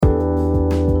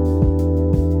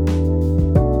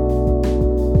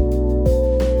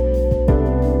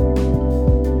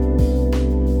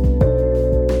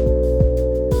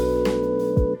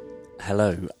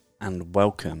and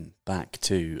welcome back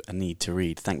to A Need to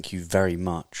Read. Thank you very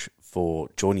much for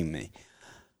joining me.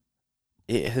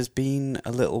 It has been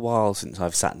a little while since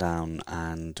I've sat down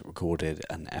and recorded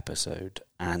an episode,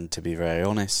 and to be very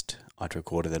honest, I'd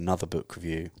recorded another book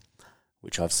review,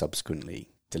 which I've subsequently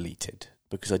deleted,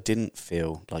 because I didn't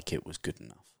feel like it was good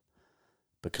enough.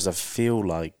 Because I feel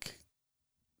like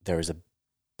there is a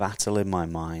battle in my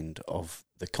mind of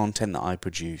the content that I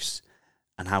produce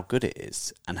and how good it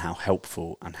is, and how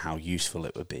helpful and how useful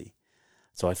it would be.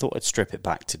 So I thought I'd strip it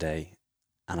back today,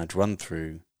 and I'd run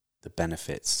through the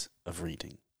benefits of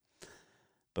reading.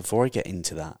 Before I get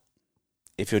into that,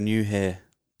 if you're new here,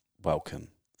 welcome.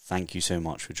 Thank you so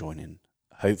much for joining.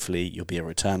 Hopefully you'll be a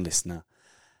return listener,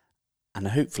 and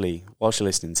hopefully whilst you're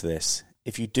listening to this,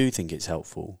 if you do think it's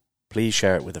helpful, please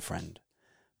share it with a friend.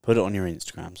 Put it on your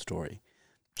Instagram story.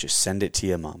 Just send it to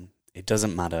your mum. It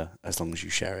doesn't matter as long as you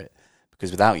share it.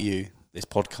 Because without you, this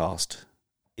podcast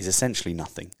is essentially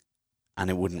nothing, and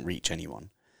it wouldn't reach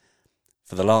anyone.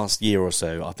 For the last year or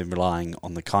so, I've been relying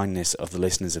on the kindness of the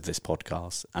listeners of this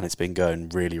podcast, and it's been going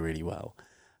really, really well.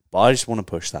 But I just want to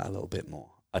push that a little bit more.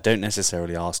 I don't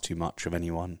necessarily ask too much of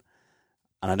anyone,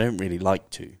 and I don't really like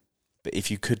to. But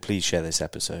if you could please share this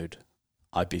episode,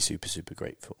 I'd be super, super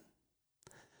grateful.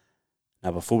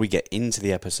 Now, before we get into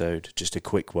the episode, just a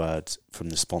quick word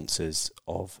from the sponsors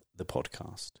of the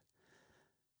podcast.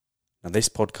 Now, this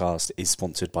podcast is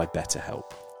sponsored by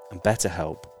BetterHelp, and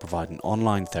BetterHelp provide an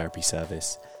online therapy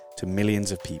service to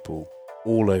millions of people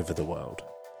all over the world.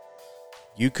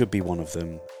 You could be one of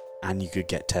them, and you could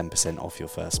get 10% off your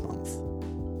first month,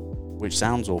 which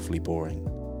sounds awfully boring,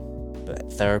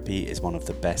 but therapy is one of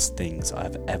the best things I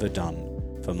have ever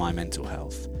done for my mental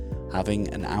health.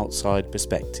 Having an outside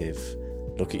perspective,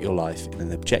 look at your life in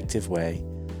an objective way,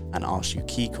 and ask you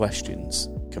key questions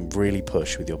can really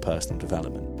push with your personal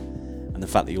development. And the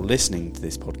fact that you're listening to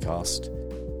this podcast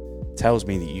tells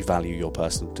me that you value your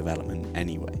personal development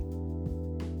anyway.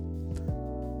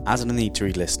 As an A Need to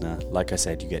Read listener, like I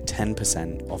said, you get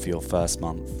 10% off your first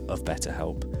month of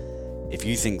BetterHelp. If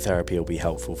you think therapy will be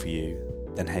helpful for you,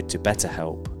 then head to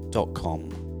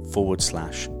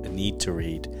betterhelp.com/a need to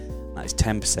read. That is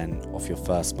 10% off your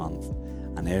first month,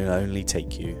 and it will only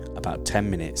take you about 10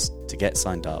 minutes to get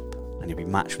signed up, and you'll be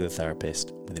matched with a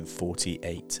therapist within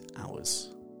 48 hours.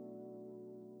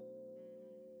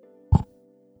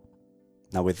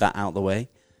 Now, with that out of the way,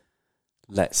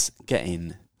 let's get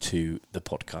into the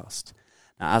podcast.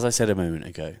 Now, as I said a moment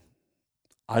ago,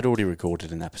 I'd already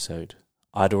recorded an episode.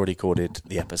 I'd already recorded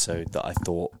the episode that I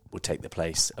thought would take the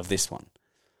place of this one.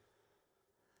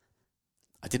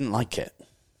 I didn't like it.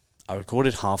 I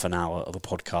recorded half an hour of a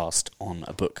podcast on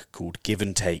a book called Give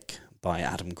and Take by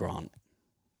Adam Grant.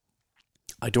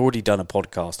 I'd already done a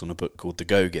podcast on a book called The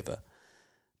Go-Giver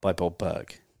by Bob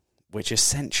Burg, which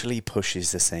essentially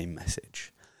pushes the same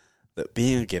message, that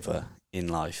being a giver in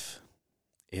life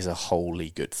is a wholly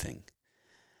good thing.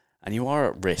 And you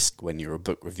are at risk when you're a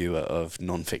book reviewer of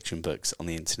non-fiction books on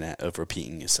the internet of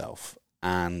repeating yourself.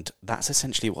 And that's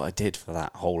essentially what I did for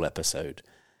that whole episode.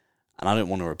 And I don't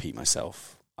want to repeat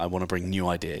myself. I want to bring new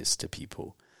ideas to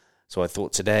people. So I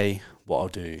thought today what I'll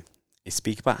do is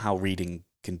speak about how reading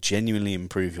can genuinely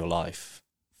improve your life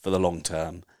for the long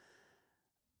term,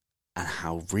 and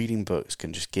how reading books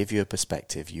can just give you a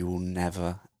perspective you will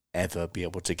never, ever be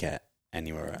able to get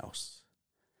anywhere else.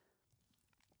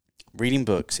 Reading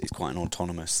books is quite an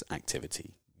autonomous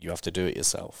activity. You have to do it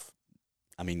yourself.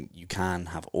 I mean, you can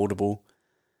have Audible,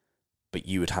 but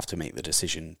you would have to make the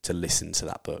decision to listen to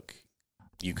that book.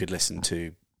 You could listen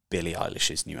to Billie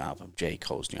Eilish's new album, J.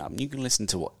 Cole's new album. You can listen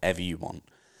to whatever you want.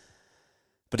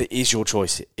 But it is your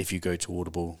choice if you go to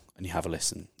Audible and you have a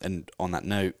listen. And on that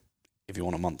note, if you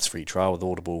want a month's free trial with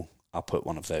Audible, I'll put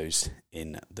one of those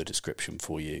in the description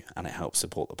for you, and it helps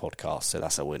support the podcast, so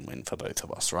that's a win-win for both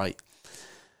of us, right?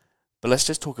 But let's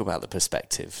just talk about the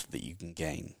perspective that you can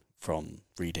gain from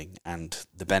reading and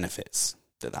the benefits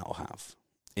that will have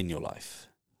in your life.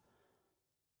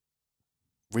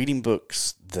 Reading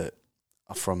books that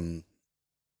are from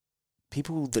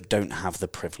people that don't have the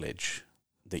privilege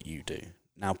that you do.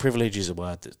 Now, privilege is a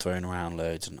word that's thrown around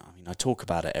loads, and I talk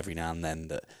about it every now and then,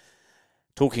 that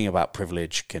talking about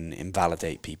privilege can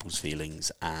invalidate people's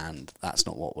feelings, and that's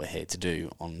not what we're here to do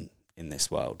in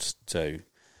this world. So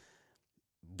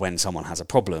when someone has a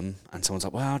problem and someone's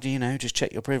like, well, just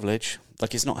check your privilege,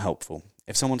 like, it's not helpful.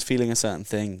 If someone's feeling a certain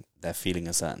thing, they're feeling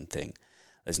a certain thing.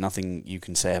 There's nothing you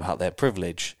can say about their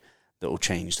privilege that will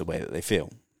change the way that they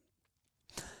feel.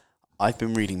 I've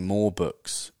been reading more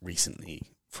books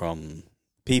recently from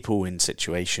people in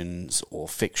situations, or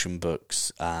fiction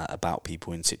books about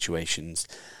people in situations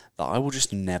that I will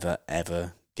just never,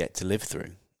 ever get to live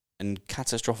through, and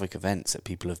catastrophic events that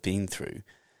people have been through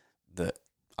that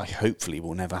I hopefully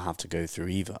will never have to go through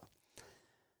either.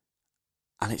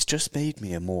 And it's just made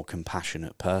me a more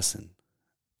compassionate person.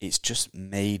 It's just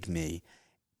made me,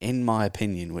 in my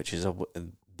opinion, which is a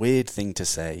weird thing to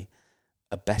say,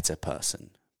 a better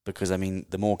person. Because, I mean,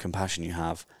 the more compassion you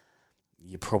have,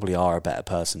 you probably are a better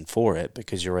person for it,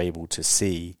 because you're able to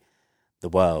see the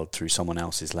world through someone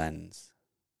else's lens,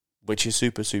 which is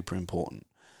super, super important.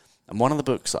 And one of the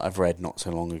books that I've read not so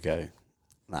long ago,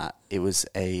 I'm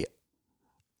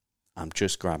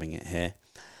just grabbing it here,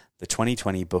 the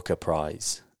 2020 Booker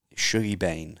Prize, Shuggie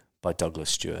Bain by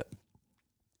Douglas Stewart.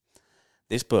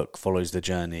 This book follows the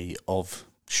journey of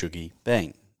Shuggie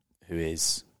Bain, who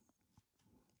is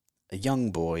a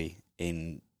young boy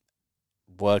in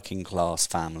working class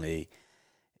family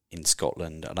in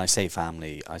Scotland. And I say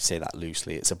family, I say that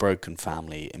loosely. It's a broken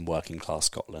family in working class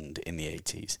Scotland in the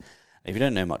 80s. If you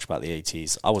don't know much about the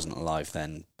 80s, I wasn't alive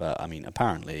then, but I mean,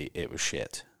 apparently it was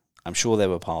shit. I'm sure there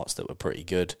were parts that were pretty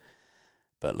good,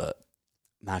 but look,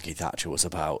 Maggie Thatcher was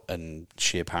about, and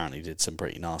she apparently did some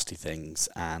pretty nasty things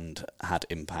and had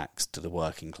impacts to the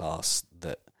working class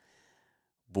that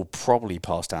will probably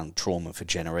pass down trauma for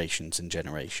generations and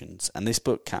generations. And this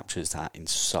book captures that in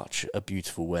such a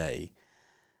beautiful way,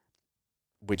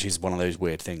 which is one of those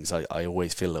weird things. I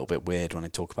always feel a little bit weird when I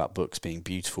talk about books being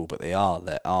beautiful, but they are.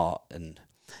 They're art, and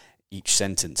each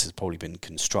sentence has probably been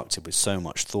constructed with so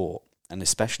much thought, and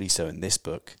especially so in this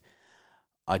book.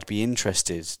 I'd be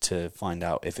interested to find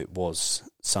out if it was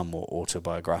somewhat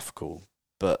autobiographical,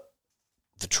 but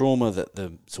the trauma that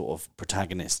the sort of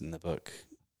protagonist in the book,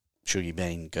 Shuggie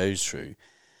Bain, goes through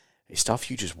is stuff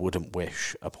you just wouldn't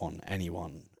wish upon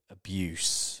anyone.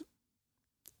 Abuse,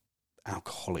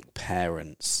 alcoholic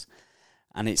parents,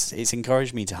 and it's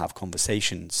encouraged me to have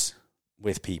conversations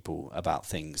with people about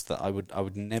things that I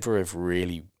would never have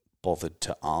really bothered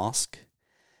to ask,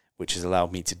 which has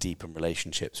allowed me to deepen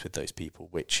relationships with those people,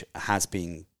 which has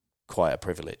been quite a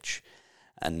privilege.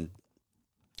 And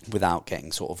without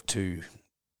getting sort of too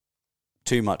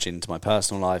much into my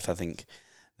personal life, I think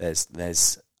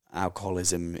there's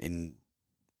alcoholism in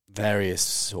various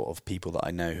sort of people that I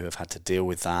know who have had to deal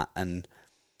with that, and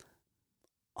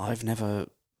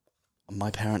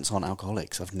my parents aren't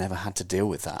alcoholics. I've never had to deal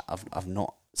with that. I've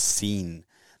not seen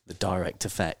the direct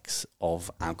effects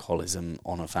of alcoholism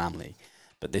on a family.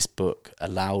 But this book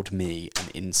allowed me an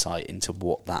insight into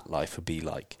what that life would be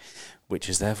like, which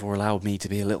has therefore allowed me to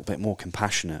be a little bit more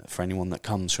compassionate for anyone that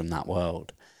comes from that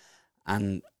world.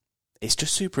 And it's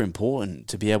just super important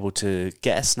to be able to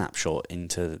get a snapshot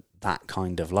into that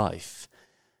kind of life,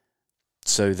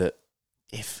 so that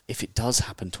if it does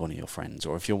happen to one of your friends,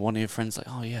 or if you're one of your friends like,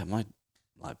 oh yeah, my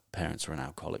parents are an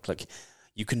alcoholic, like,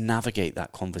 you can navigate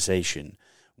that conversation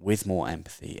with more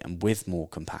empathy and with more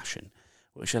compassion,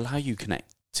 which allow you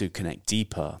to connect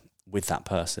deeper with that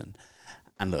person.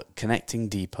 And look, connecting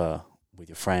deeper with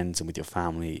your friends and with your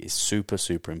family is super,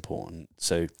 super important.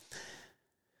 So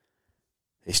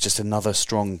it's just another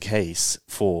strong case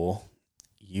for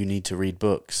you need to read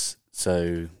books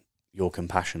so your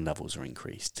compassion levels are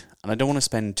increased. And I don't want to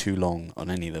spend too long on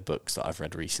any of the books that I've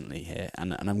read recently here,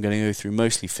 and I'm going to go through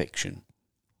mostly fiction.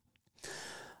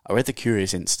 I read The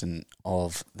Curious Incident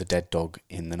of the Dead Dog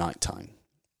in the Nighttime.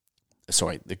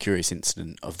 Sorry, The Curious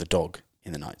Incident of the Dog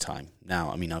in the Nighttime.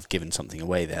 Now, I mean, I've given something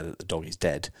away there that the dog is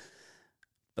dead,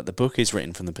 but the book is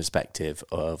written from the perspective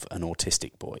of an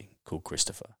autistic boy called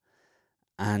Christopher.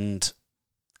 And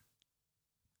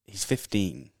he's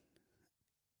 15.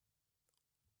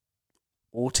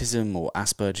 Autism or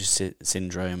Asperger's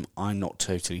syndrome, I'm not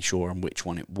totally sure on which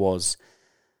one it was.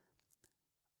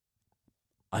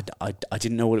 I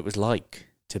didn't know what it was like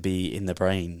to be in the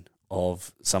brain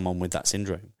of someone with that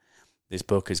syndrome. This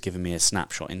book has given me a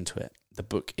snapshot into it. The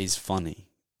book is funny.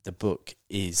 The book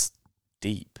is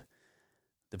deep.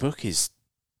 The book is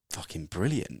fucking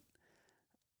brilliant.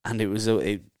 And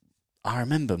I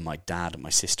remember my dad and my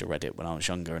sister read it when I was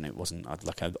younger, and it wasn't,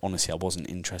 honestly, I wasn't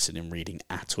interested in reading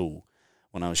at all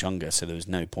when I was younger, so there was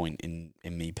no point in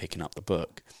me picking up the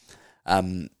book.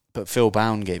 But Phil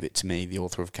Bound gave it to me, the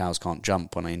author of Cows Can't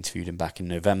Jump, when I interviewed him back in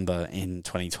November in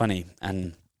 2020,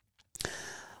 and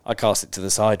I cast it to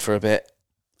the side for a bit,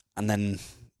 and then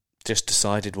just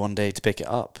decided one day to pick it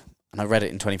up, and I read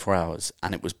it in 24 hours,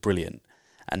 and it was brilliant.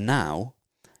 And now,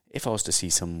 if I was to see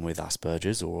someone with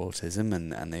Asperger's or autism,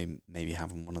 and they maybe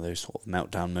having one of those sort of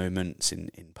meltdown moments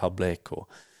in public, or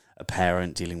a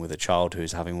parent dealing with a child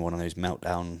who's having one of those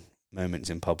meltdown moments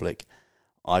in public,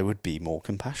 I would be more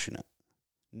compassionate.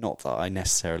 Not that I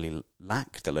necessarily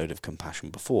lacked a load of compassion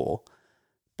before,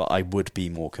 but I would be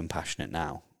more compassionate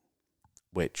now.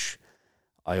 which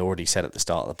I already said at the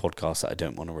start of the podcast that I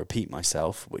don't want to repeat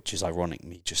myself, which is ironic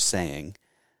me just saying.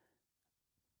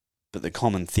 But the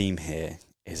common theme here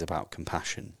is about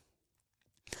compassion.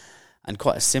 And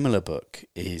quite a similar book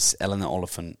is Eleanor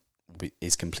Oliphant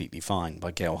is Completely Fine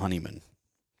by Gail Honeyman.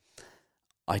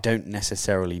 I don't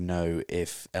necessarily know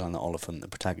if Eleanor Oliphant, the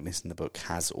protagonist in the book,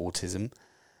 has autism,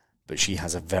 but she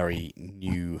has a very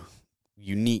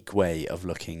unique way of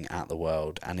looking at the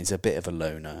world and is a bit of a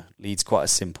loner, leads quite a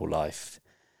simple life,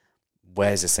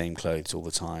 wears the same clothes all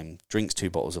the time, drinks 2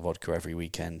 bottles of vodka every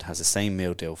weekend, has the same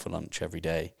meal deal for lunch every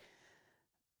day,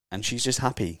 and she's just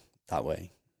happy that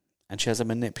way. And she has a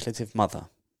manipulative mother,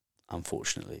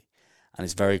 unfortunately, and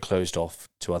is very closed off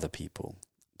to other people.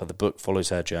 But the book follows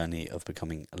her journey of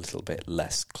becoming a little bit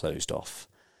less closed off,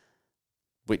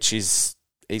 which is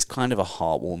kind of a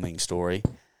heartwarming story.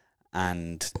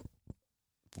 And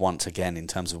once again, in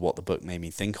terms of what the book made me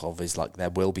think of, is like there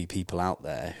will be people out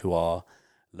there who are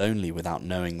lonely without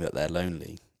knowing that they're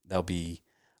lonely. They'll be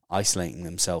isolating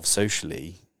themselves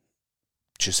socially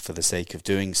just for the sake of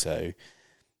doing so.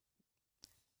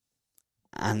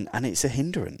 And it's a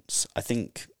hindrance. I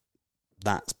think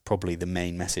that's probably the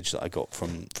main message that I got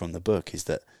from the book, is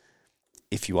that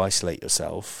if you isolate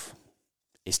yourself,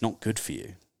 it's not good for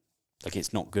you. Like,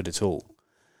 it's not good at all.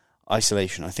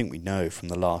 Isolation, I think we know from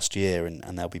the last year, and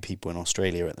there'll be people in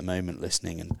Australia at the moment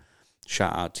listening, and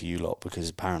shout out to you lot, because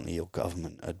apparently your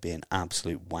government are being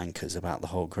absolute wankers about the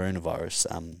whole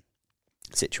coronavirus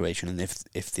situation. And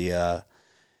if the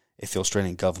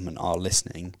Australian government are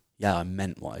listening, yeah, I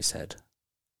meant what I said.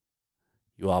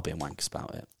 You are being wankers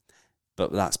about it.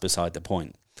 But that's beside the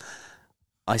point.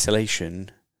 Isolation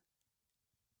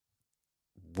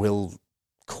will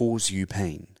cause you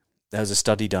pain. There was a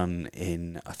study done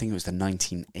in, I think it was the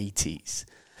 1980s,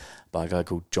 by a guy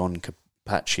called John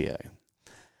Capaccio.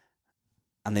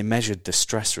 And they measured the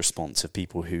stress response of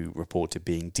people who reported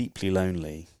being deeply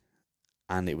lonely,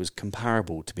 and it was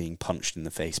comparable to being punched in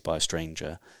the face by a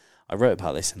stranger. I wrote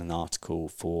about this in an article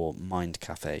for Mind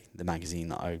Cafe, the magazine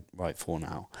that I write for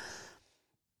now.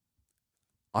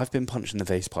 I've been punched in the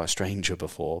face by a stranger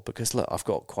before because, look, I've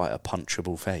got quite a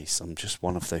punchable face. I'm just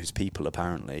one of those people,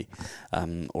 apparently,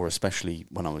 or especially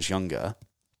when I was younger.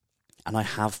 And I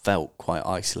have felt quite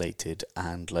isolated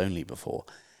and lonely before.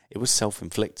 It was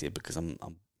self-inflicted because I'm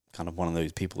kind of one of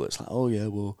those people that's like, oh yeah,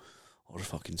 well, I'll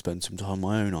just fucking spend some time on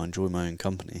my own. I enjoy my own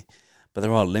company. But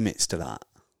there are limits to that.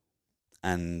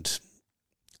 And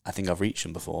I think I've reached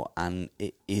them before. And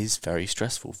it is very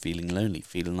stressful, feeling lonely,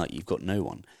 feeling like you've got no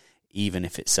one, even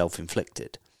if it's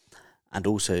self-inflicted. And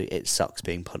also, it sucks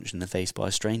being punched in the face by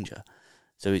a stranger.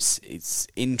 So it's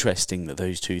interesting that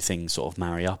those two things sort of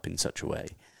marry up in such a way.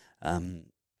 But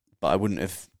I wouldn't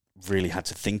have really had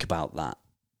to think about that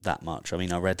much. I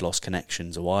mean, I read Lost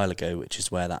Connections a while ago, which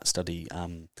is where that study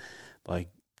by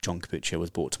John Capaccio was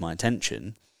brought to my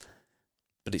attention.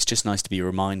 But it's just nice to be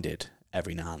reminded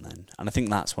every now and then. And I think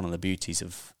that's one of the beauties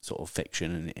of sort of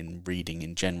fiction and in reading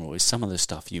in general, is some of the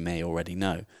stuff you may already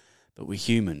know. But we're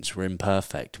humans, we're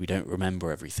imperfect, we don't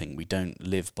remember everything, we don't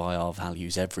live by our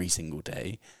values every single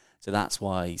day. So that's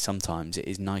why sometimes it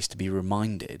is nice to be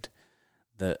reminded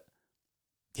that,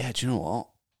 yeah, do you know what?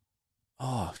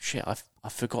 Oh, shit, I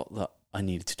forgot that I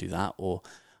needed to do that. Or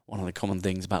one of the common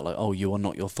things about, like, oh, you are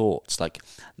not your thoughts. Like,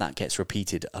 that gets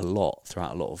repeated a lot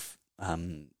throughout a lot of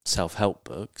self-help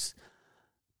books.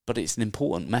 But it's an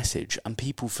important message, and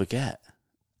people forget.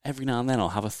 Every now and then I'll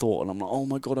have a thought, and I'm like, oh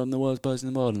my God, I'm the worst person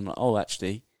in the world. And I'm like, oh,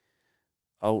 actually,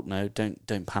 oh no,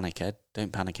 don't panic, Ed.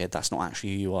 Don't panic, Ed. That's not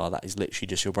actually who you are. That is literally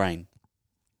just your brain.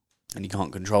 And you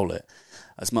can't control it.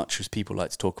 As much as people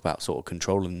like to talk about sort of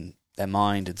controlling their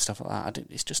mind and stuff like that,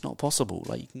 it's just not possible.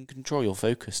 Like, you can control your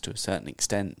focus to a certain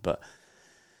extent, but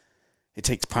it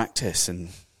takes practice, and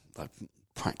like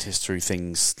practice through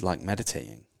things like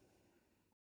meditating.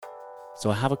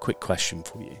 So I have a quick question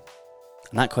for you.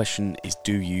 And that question is,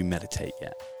 do you meditate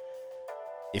yet?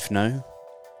 If no,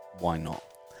 why not?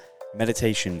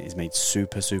 Meditation is made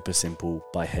super, super simple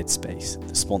by Headspace,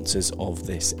 the sponsors of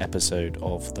this episode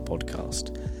of the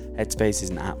podcast. Headspace is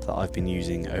an app that I've been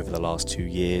using over the last 2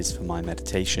 years for my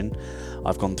meditation.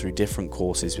 I've gone through different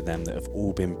courses with them that have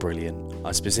all been brilliant.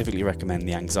 I specifically recommend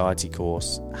the anxiety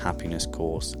course, happiness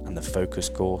course, and the focus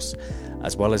course,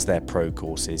 as well as their pro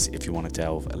courses if you want to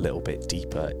delve a little bit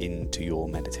deeper into your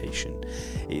meditation.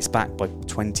 It's backed by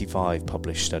 25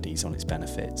 published studies on its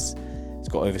benefits. It's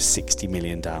got over 60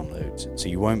 million downloads, so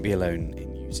you won't be alone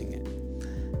in using it.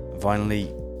 And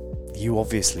finally, you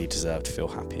obviously deserve to feel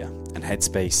happier, and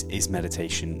Headspace is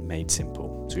meditation made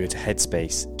simple. So go to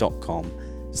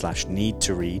headspace.com/need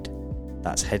to read.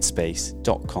 That's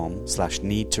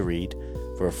headspace.com/need to read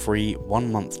for a free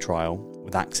 1-month trial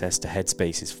with access to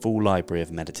Headspace's full library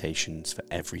of meditations for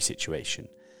every situation.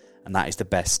 And that is the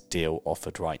best deal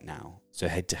offered right now. So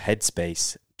head to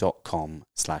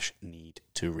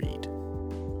headspace.com/need-to-read.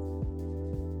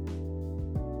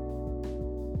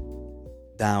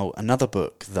 Now, another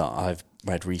book that I've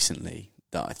read recently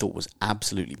that I thought was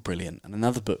absolutely brilliant, and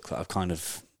another book that I've kind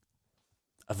of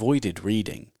avoided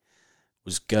reading,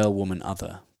 was Girl, Woman,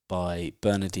 Other by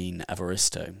Bernardine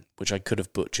Evaristo, which I could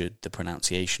have butchered the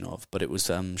pronunciation of, but it was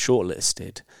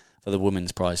shortlisted for the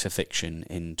Women's Prize for Fiction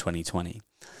in 2020.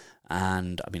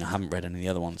 And, I mean, I haven't read any of the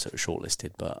other ones that were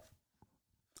shortlisted, but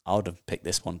I would have picked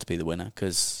this one to be the winner,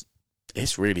 because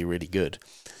it's really, really good.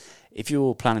 If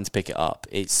you're planning to pick it up,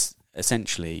 it's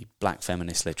essentially black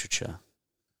feminist literature.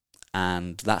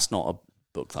 And that's not a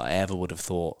book that I ever would have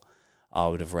thought I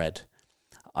would have read.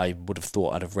 I would have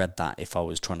thought I'd have read that if I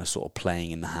was trying to sort of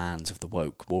playing in the hands of the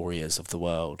woke warriors of the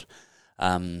world.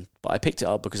 But I picked it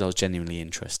up because I was genuinely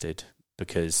interested,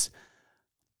 because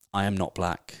I am not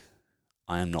black.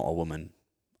 I am not a woman.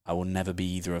 I will never be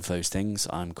either of those things.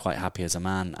 I'm quite happy as a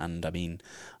man, and I mean,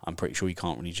 I'm pretty sure you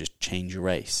can't really just change your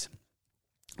race.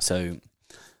 So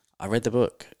I read the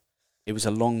book. It was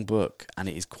a long book, and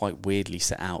it is quite weirdly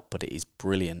set out, but it is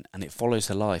brilliant, and it follows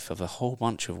the life of a whole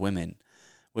bunch of women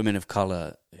of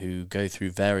colour who go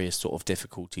through various sort of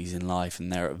difficulties in life,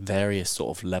 and they're at various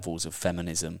sort of levels of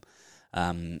feminism,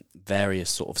 various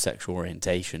sort of sexual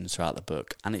orientations throughout the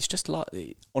book. And it's just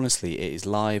like, honestly, it is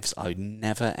lives I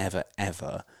never, ever,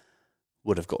 ever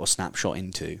would have got a snapshot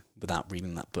into without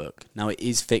reading that book. Now, it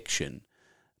is fiction,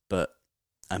 but,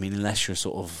 I mean, unless you're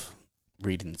sort of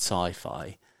reading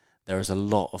sci-fi, there is a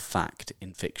lot of fact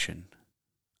in fiction.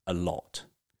 A lot.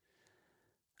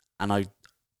 And I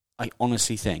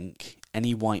honestly think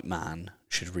any white man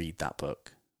should read that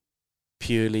book,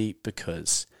 purely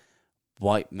because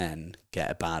white men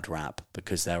get a bad rap,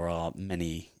 because there are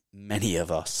many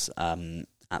of us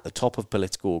at the top of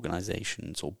political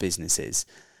organisations or businesses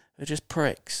who are just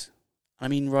pricks. I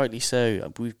mean, rightly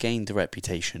so. We've gained a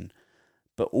reputation,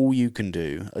 but all you can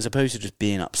do, as opposed to just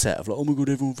being upset of like, oh my god,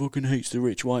 everyone fucking hates the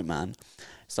rich white man,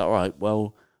 it's like, all right,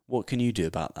 well, what can you do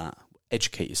about that?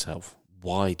 Educate yourself.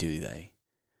 Why do they?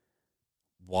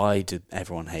 Why does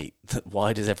everyone hate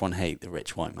the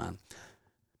rich white man?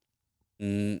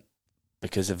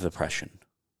 Because of oppression.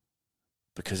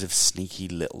 Because of sneaky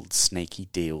little snaky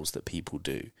deals that people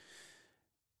do.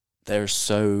 There are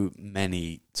so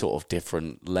many sort of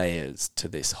different layers to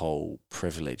this whole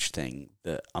privilege thing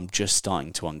that I'm just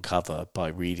starting to uncover by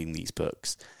reading these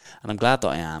books. And I'm glad that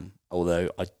I am, although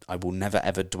I will never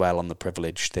ever dwell on the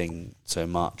privilege thing so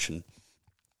much. And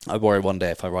I worry one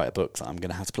day if I write a book that I'm going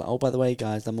to have to play, oh, by the way,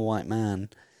 guys, I'm a white man.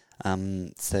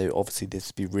 So obviously this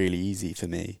would be really easy for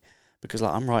me, because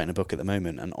like I'm writing a book at the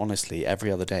moment, and honestly,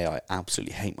 every other day I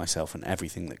absolutely hate myself and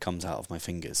everything that comes out of my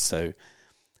fingers. So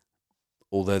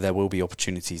although there will be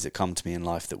opportunities that come to me in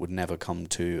life that would never come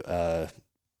to an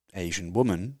Asian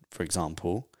woman, for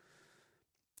example,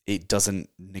 it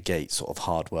doesn't negate sort of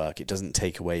hard work. It doesn't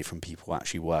take away from people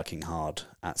actually working hard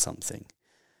at something.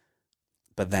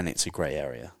 But then it's a grey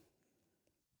area.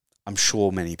 I'm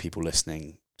sure many people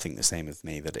listening think the same as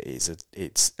me, that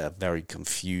it's a very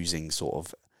confusing sort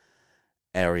of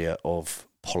area of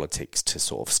politics to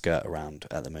sort of skirt around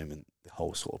at the moment, the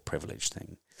whole sort of privilege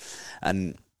thing.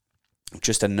 And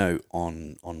just a note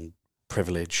on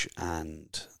privilege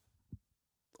and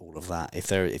all of that.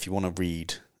 If you want to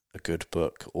read a good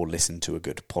book or listen to a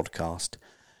good podcast,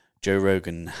 Joe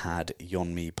Rogan had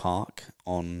Yeonmi Park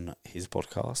on his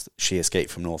podcast. She escaped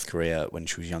from North Korea when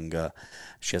she was younger.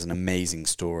 She has an amazing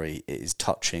story. It is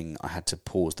touching. I had to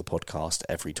pause the podcast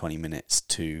every 20 minutes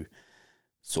to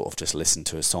sort of just listen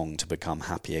to a song to become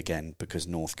happy again, because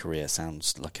North Korea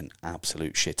sounds like an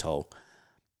absolute shithole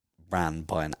ran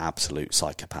by an absolute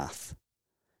psychopath.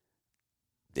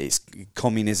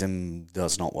 Communism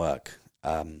does not work.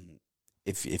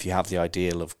 If you have the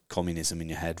ideal of communism in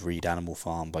your head, read Animal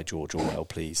Farm by George Orwell,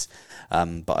 please.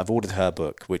 But I've ordered her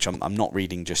book, which I'm not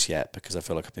reading just yet, because I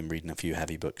feel like I've been reading a few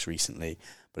heavy books recently,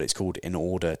 but it's called In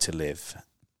Order to Live.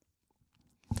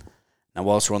 Now,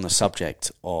 whilst we're on the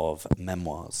subject of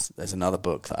memoirs, there's another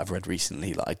book that I've read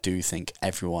recently that I do think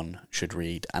everyone should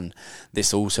read, and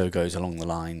this also goes along the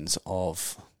lines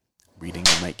of reading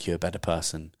will make you a better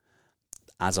person.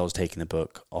 As I was taking the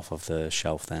book off of the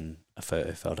shelf, then a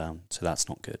photo fell down, so that's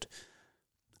not good.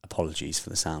 Apologies for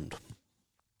the sound.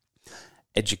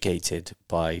 Educated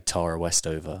by Tara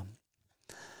Westover.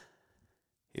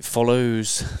 It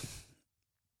follows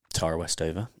Tara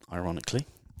Westover, ironically,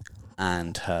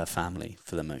 and her family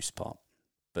for the most part.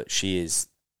 But she is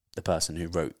the person who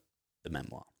wrote the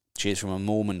memoir. She is from a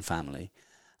Mormon family,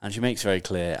 and she makes very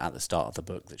clear at the start of the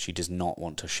book that she does not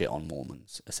want to shit on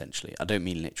Mormons, essentially. I don't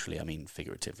mean literally, I mean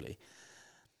figuratively.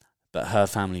 But her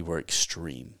family were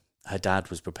extreme. Her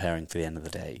dad was preparing for the end of the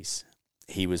days.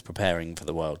 He was preparing for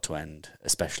the world to end,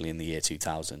 especially in the year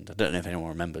 2000. I don't know if anyone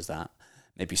remembers that.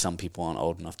 Maybe some people aren't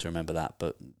old enough to remember that,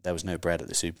 but there was no bread at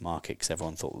the supermarket because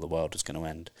everyone thought that the world was going to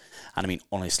end. And I mean,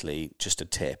 honestly, just a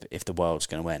tip, if the world's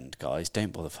going to end, guys,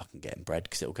 don't bother fucking getting bread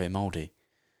because it'll go mouldy.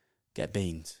 Get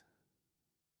beans.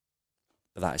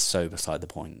 But that is so beside the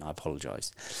point, I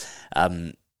apologise.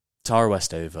 Tara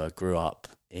Westover grew up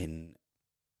in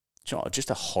just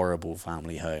a horrible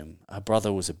family home. Her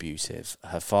brother was abusive.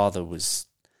 Her father was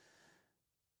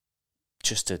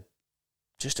just a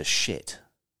shit.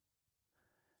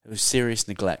 There was serious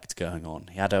neglect going on.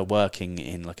 He had her working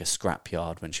in like a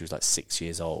scrapyard when she was like 6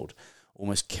 years old.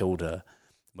 Almost killed her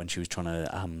when she was trying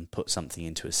to put something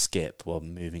into a skip while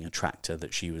moving a tractor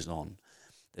that she was on.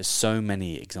 There's so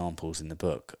many examples in the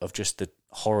book of just the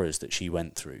horrors that she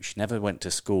went through. She never went to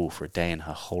school for a day in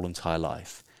her whole entire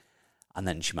life. And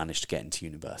then she managed to get into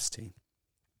university.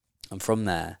 And from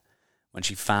there, when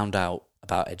she found out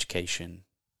about education,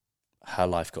 her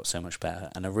life got so much better.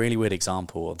 And a really weird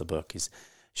example of the book is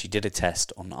she did a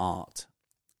test on art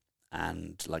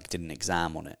and like did an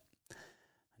exam on it.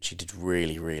 And she did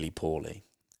really, really poorly.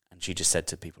 And she just said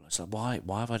to people, it's like,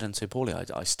 why have I done so poorly?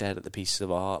 I stared at the pieces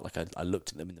of art, like I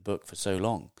looked at them in the book for so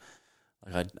long.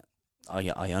 Like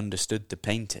I understood the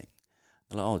painting.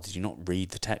 They're like, oh, did you not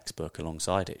read the textbook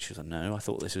alongside it? She was like, no, I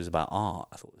thought this was about art.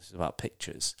 I thought this was about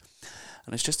pictures.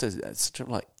 And it's just such a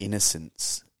like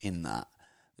innocence in that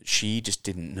she just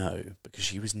didn't know because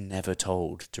she was never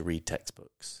told to read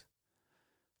textbooks.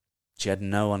 She had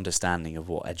no understanding of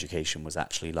what education was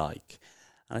actually like.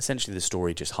 And essentially the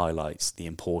story just highlights the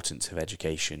importance of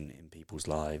education in people's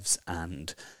lives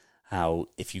and how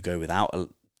if you go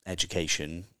without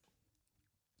education,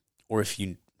 or if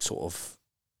you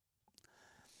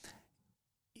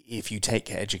take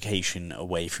education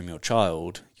away from your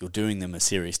child, you're doing them a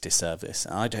serious disservice.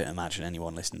 And I don't imagine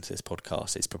anyone listening to this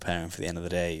podcast is preparing for the end of the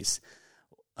days,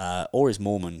 or is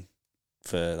Mormon,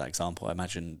 for that example. I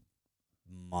imagine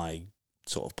my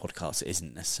sort of podcast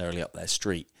isn't necessarily up their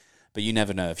street. But you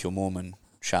never know if you're Mormon.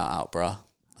 Shout out, bruh.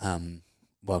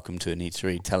 Welcome to A Need to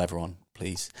Read. Tell everyone,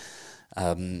 please.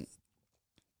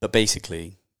 But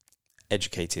basically,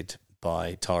 Educated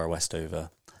by Tara Westover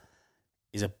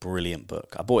is a brilliant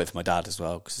book. I bought it for my dad as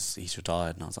well because he's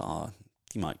retired, and I was like, oh,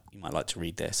 you might like to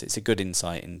read this. It's a good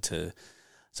insight into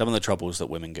some of the troubles that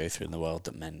women go through in the world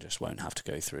that men just won't have to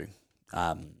go through.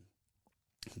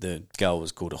 The girl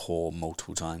was called a whore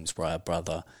multiple times by her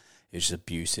brother. He was just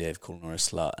abusive, calling her a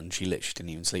slut, and she literally didn't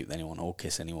even sleep with anyone or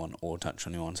kiss anyone or touch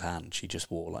anyone's hand. She just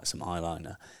wore like some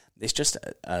eyeliner. It's just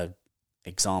a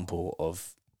example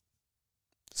of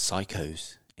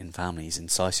psychos in families and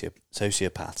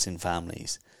sociopaths in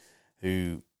families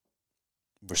who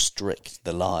restrict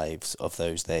the lives of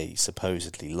those they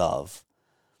supposedly love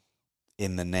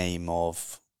in the name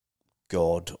of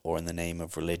God or in the name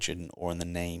of religion or in the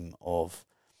name of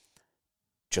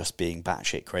just being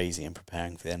batshit crazy and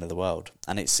preparing for the end of the world.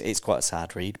 And it's quite a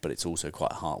sad read, but it's also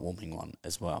quite a heartwarming one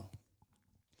as well.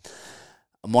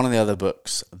 And one of the other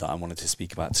books that I wanted to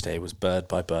speak about today was Bird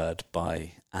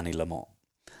by Annie Lamott.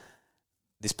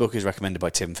 This book is recommended by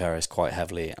Tim Ferriss quite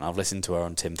heavily, and I've listened to her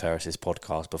on Tim Ferriss's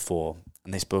podcast before,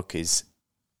 and this book is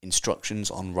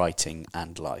Instructions on Writing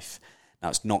and Life. Now,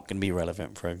 it's not going to be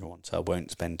relevant for everyone, so I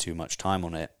won't spend too much time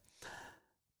on it,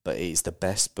 but it is the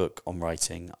best book on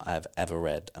writing I have ever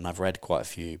read, and I've read quite a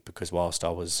few because whilst I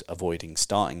was avoiding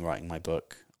starting writing my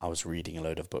book, I was reading a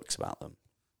load of books about them.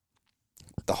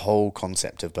 The whole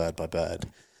concept of Bird by Bird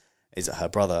is that her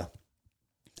brother,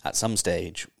 at some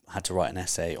stage, had to write an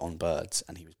essay on birds,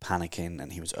 and he was panicking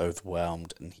and he was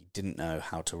overwhelmed and he didn't know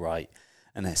how to write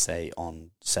an essay on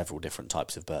several different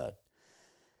types of bird.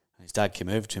 And his dad came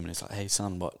over to him and he's like, hey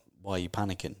son, why are you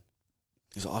panicking?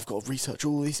 He's like, I've got to research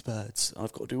all these birds.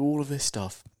 I've got to do all of this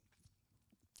stuff.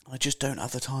 I just don't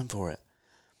have the time for it.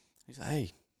 He's like,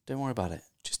 hey, don't worry about it.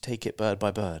 Just take it bird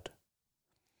by bird.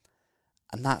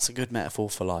 And that's a good metaphor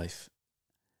for life.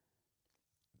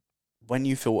 When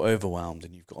you feel overwhelmed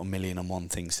and you've got 1,000,001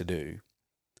 things to do,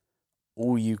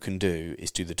 all you can do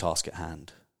is do the task at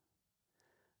hand.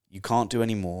 You can't do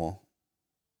any more.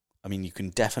 I mean, you can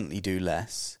definitely do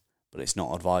less, but it's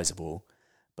not advisable.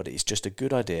 But it's just a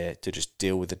good idea to just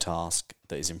deal with the task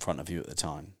that is in front of you at the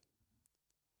time.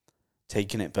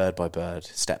 Taking it bird by bird,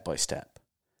 step by step.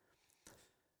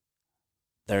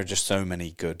 There are just so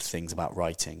many good things about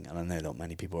writing, and I know not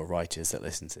many people are writers that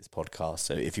listen to this podcast,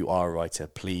 so if you are a writer,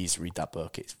 please read that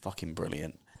book. It's fucking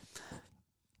brilliant.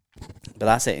 But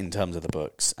that's it in terms of the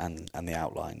books and the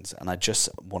outlines. And I just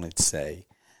wanted to say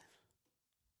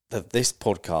that this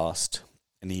podcast,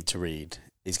 I Need to Read,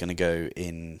 is going to go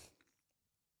in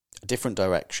a different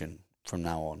direction from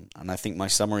now on. And I think my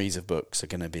summaries of books are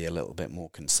going to be a little bit more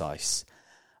concise.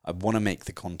 I want to make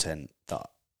the content that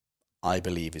I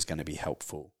believe is going to be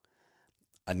helpful.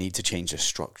 I need to change the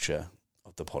structure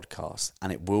of the podcast,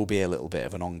 and it will be a little bit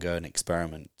of an ongoing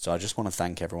experiment. So I just want to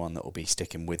thank everyone that will be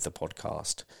sticking with the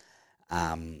podcast.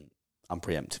 I'm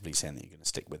preemptively saying that you're going to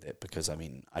stick with it because, I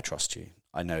mean, I trust you.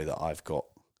 I know that I've got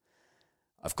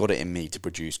it in me to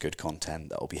produce good content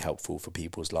that will be helpful for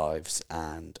people's lives,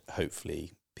 and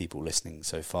hopefully people listening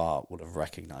so far will have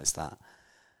recognised that.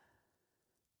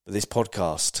 But this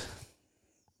podcast,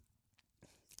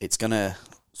 it's going to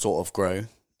sort of grow,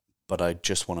 but I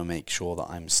just want to make sure that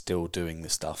I'm still doing the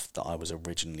stuff that I was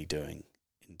originally doing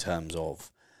in terms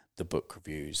of the book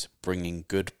reviews, bringing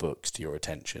good books to your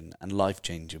attention, and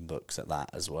life-changing books at that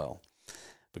as well.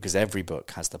 Because every book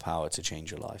has the power to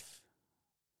change your life.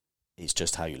 It's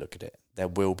just how you look at it. There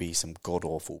will be some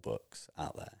god-awful books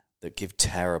out there that give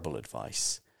terrible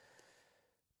advice,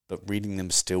 but reading them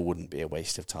still wouldn't be a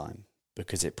waste of time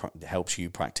because it helps you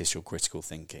practice your critical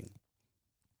thinking.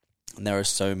 And there are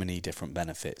so many different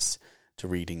benefits to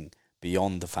reading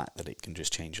beyond the fact that it can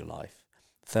just change your life.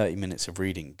 30 minutes of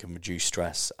reading can reduce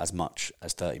stress as much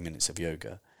as 30 minutes of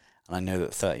yoga. And I know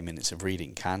that 30 minutes of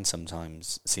reading can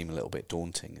sometimes seem a little bit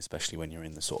daunting, especially when you're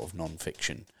in the sort of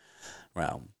non-fiction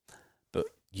realm. But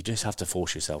you just have to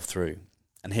force yourself through.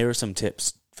 And here are some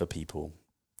tips for people,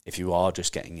 if you are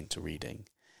just getting into reading,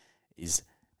 it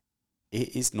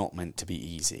is not meant to be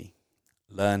easy.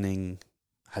 Learning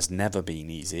has never been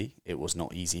easy. It was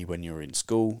not easy when you were in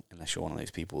school, unless you're one of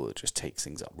those people that just takes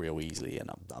things up real easily, and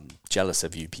I'm jealous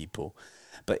of you people.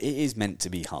 But it is meant to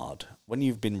be hard. When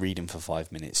you've been reading for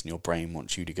 5 minutes and your brain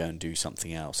wants you to go and do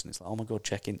something else, and it's like, oh my God,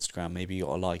 check Instagram, maybe you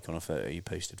got a like on a photo you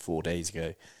posted 4 days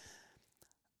ago.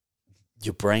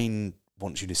 Your brain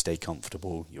wants you to stay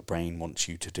comfortable. Your brain wants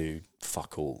you to do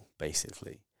fuck all,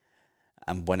 basically.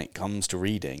 And when it comes to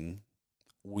reading,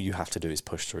 all you have to do is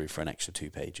push through for an extra 2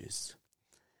 pages.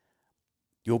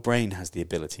 Your brain has the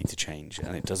ability to change,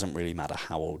 and it doesn't really matter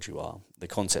how old you are. The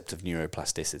concept of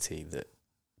neuroplasticity, that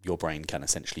your brain can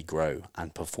essentially grow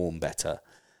and perform better,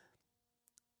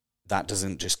 that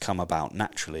doesn't just come about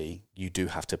naturally. You do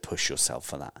have to push yourself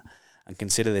for that. And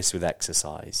consider this with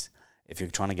exercise. If you're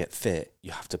trying to get fit,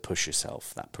 you have to push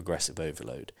yourself, that progressive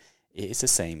overload. It is the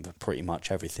same for pretty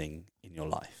much everything in your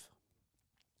life.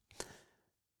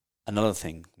 Another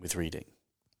thing with reading,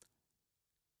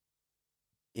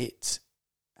 it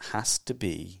has to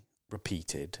be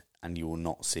repeated, and you will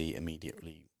not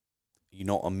immediately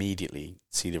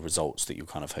see the results that you're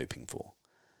kind of hoping for.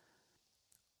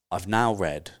 I've now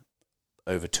read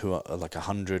over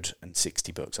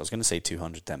 160 books. I was going to say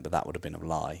 200 then, but that would have been a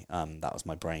lie. That was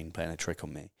my brain playing a trick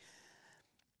on me.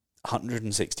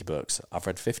 160 books. I've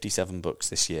read 57 books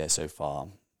this year so far,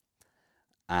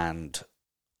 and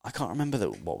I can't remember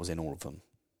what was in all of them.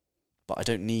 But I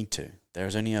don't need to.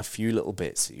 There's only a few little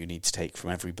bits that you need to take from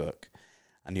every book,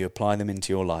 and you apply them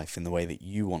into your life in the way that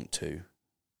you want to.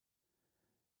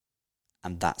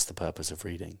 And that's the purpose of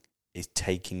reading, is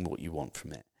taking what you want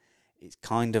from it. It's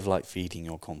kind of like feeding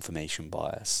your confirmation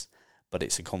bias, but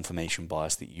it's a confirmation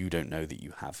bias that you don't know that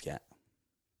you have yet.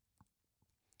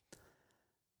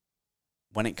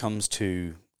 When it comes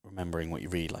to remembering what you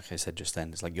read, like I said just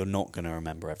then, it's like you're not going to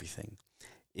remember everything.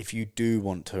 If you do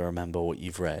want to remember what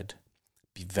you've read,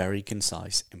 be very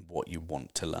concise in what you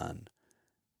want to learn.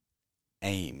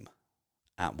 Aim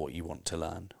at what you want to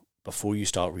learn. Before you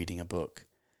start reading a book,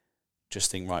 just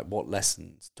think, right, what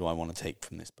lessons do I want to take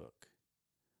from this book?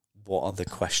 What are the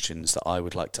questions that I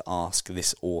would like to ask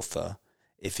this author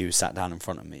if he was sat down in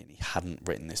front of me and he hadn't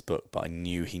written this book, but I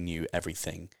knew he knew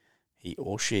everything, he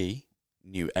or she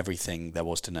knew everything there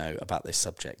was to know about this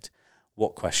subject?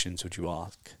 What questions would you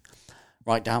ask?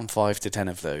 Write down 5 to 10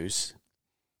 of those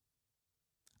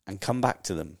and come back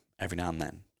to them every now and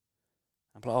then.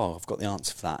 I'm like, oh, I've got the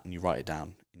answer for that, and you write it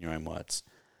down in your own words.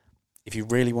 If you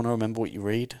really want to remember what you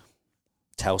read,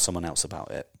 tell someone else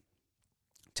about it.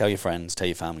 Tell your friends, tell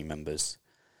your family members.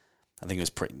 I think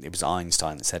it was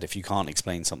Einstein that said, if you can't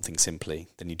explain something simply,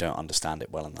 then you don't understand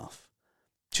it well enough.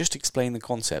 Just explain the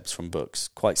concepts from books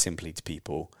quite simply to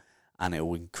people, and it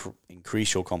will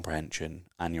increase your comprehension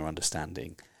and your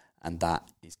understanding, and that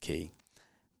is key.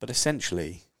 But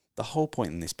essentially, the whole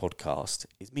point in this podcast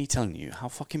is me telling you how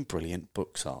fucking brilliant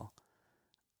books are,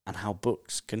 and how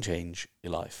books can change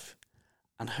your life.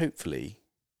 And hopefully,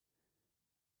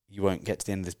 you won't get to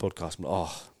the end of this podcast and be,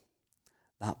 oh,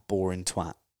 that boring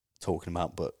twat talking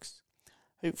about books.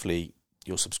 Hopefully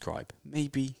you'll subscribe.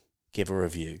 Maybe give a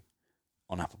review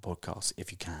on Apple Podcasts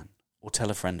if you can, or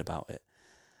tell a friend about it.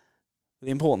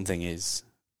 The important thing is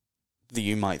that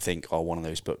you might think, oh, one of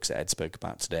those books that Ed spoke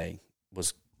about today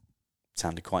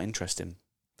sounded quite interesting.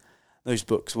 Those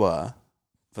books were,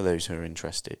 for those who are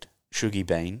interested, Shuggie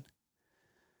Bain,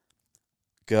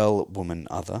 Girl, Woman,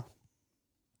 Other,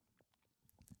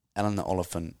 Eleanor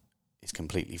Oliphant is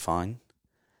Completely Fine,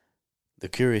 The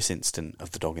Curious Incident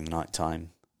of the Dog in the Night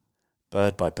Time,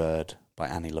 Bird by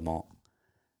Annie Lamott,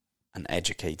 and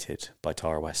Educated by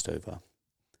Tara Westover.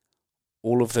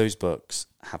 All of those books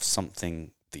have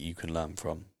something that you can learn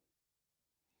from.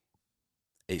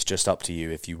 It's just up to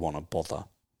you if you want to bother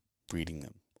reading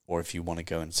them, or if you want to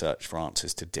go and search for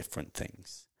answers to different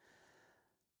things.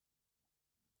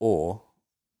 Or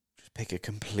just pick a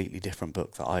completely different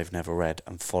book that I've never read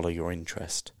and follow your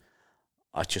interest.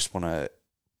 I just want to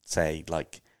say,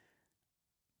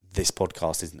 this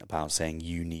podcast isn't about saying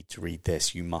you need to read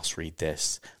this, you must read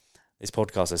this. This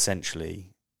podcast essentially,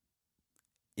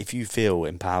 if you feel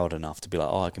empowered enough to be like,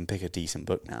 oh, I can pick a decent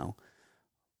book now,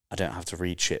 I don't have to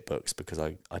read shit books because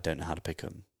I don't know how to pick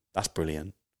them. That's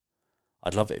brilliant.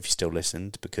 I'd love it if you still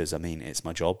listened, because, it's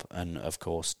my job. And, of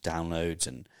course, downloads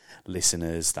and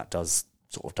listeners, that does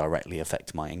sort of directly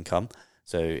affect my income.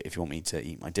 So if you want me to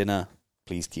eat my dinner,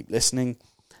 please keep listening.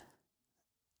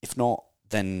 If not,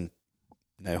 then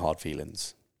no hard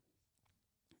feelings.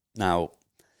 Now,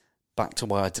 back to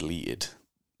why I deleted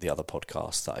the other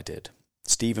podcast that I did.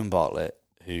 Stephen Bartlett,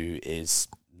 who is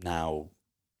now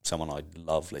someone I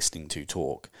love listening to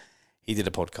talk, he did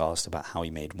a podcast about how he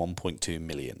made 1.2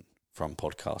 million from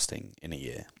podcasting in a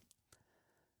year.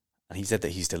 And he said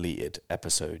that he's deleted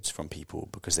episodes from people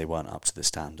because they weren't up to the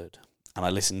standard. And I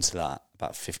listened to that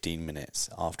about 15 minutes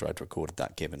after I'd recorded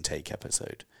that Give and Take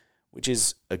episode, which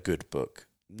is a good book.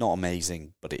 Not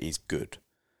amazing, but it is good.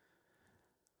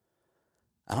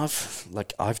 And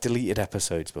I've deleted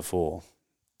episodes before.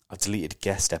 I've deleted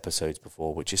guest episodes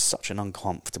before, which is such an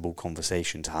uncomfortable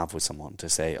conversation to have with someone, to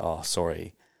say, oh,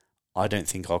 sorry, I don't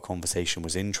think our conversation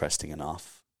was interesting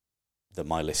enough that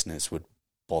my listeners would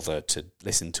bother to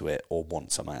listen to it or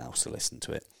want someone else to listen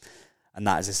to it. And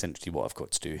that is essentially what I've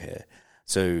got to do here.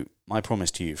 So my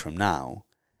promise to you from now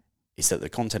is that the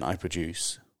content I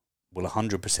produce will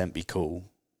 100% be cool.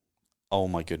 Oh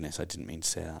my goodness, I didn't mean to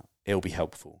say that. It'll be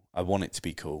helpful. I want it to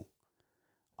be cool.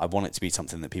 I want it to be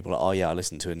something that people are like, oh yeah, I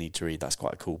listen to a Need to Read. That's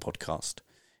quite a cool podcast.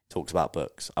 It talks about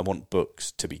books. I want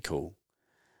books to be cool.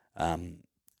 A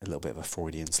little bit of a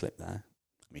Freudian slip there.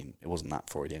 It wasn't that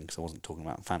Freudian because I wasn't talking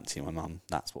about fancying my mum.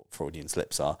 That's what Freudian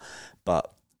slips are.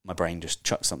 But my brain just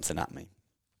chucked something at me.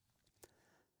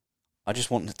 I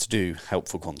just wanted to do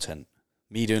helpful content.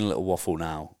 Me doing a little waffle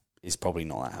now is probably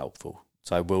not that helpful.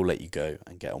 So I will let you go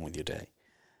and get on with your day.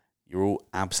 You're all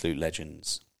absolute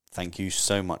legends. Thank you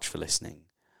so much for listening.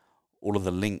 All of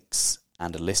the links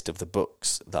and a list of the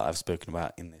books that I've spoken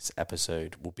about in this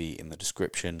episode will be in the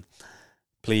description.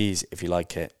 Please, if you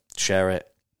like it, share it.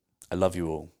 I love you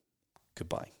all.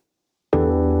 Goodbye.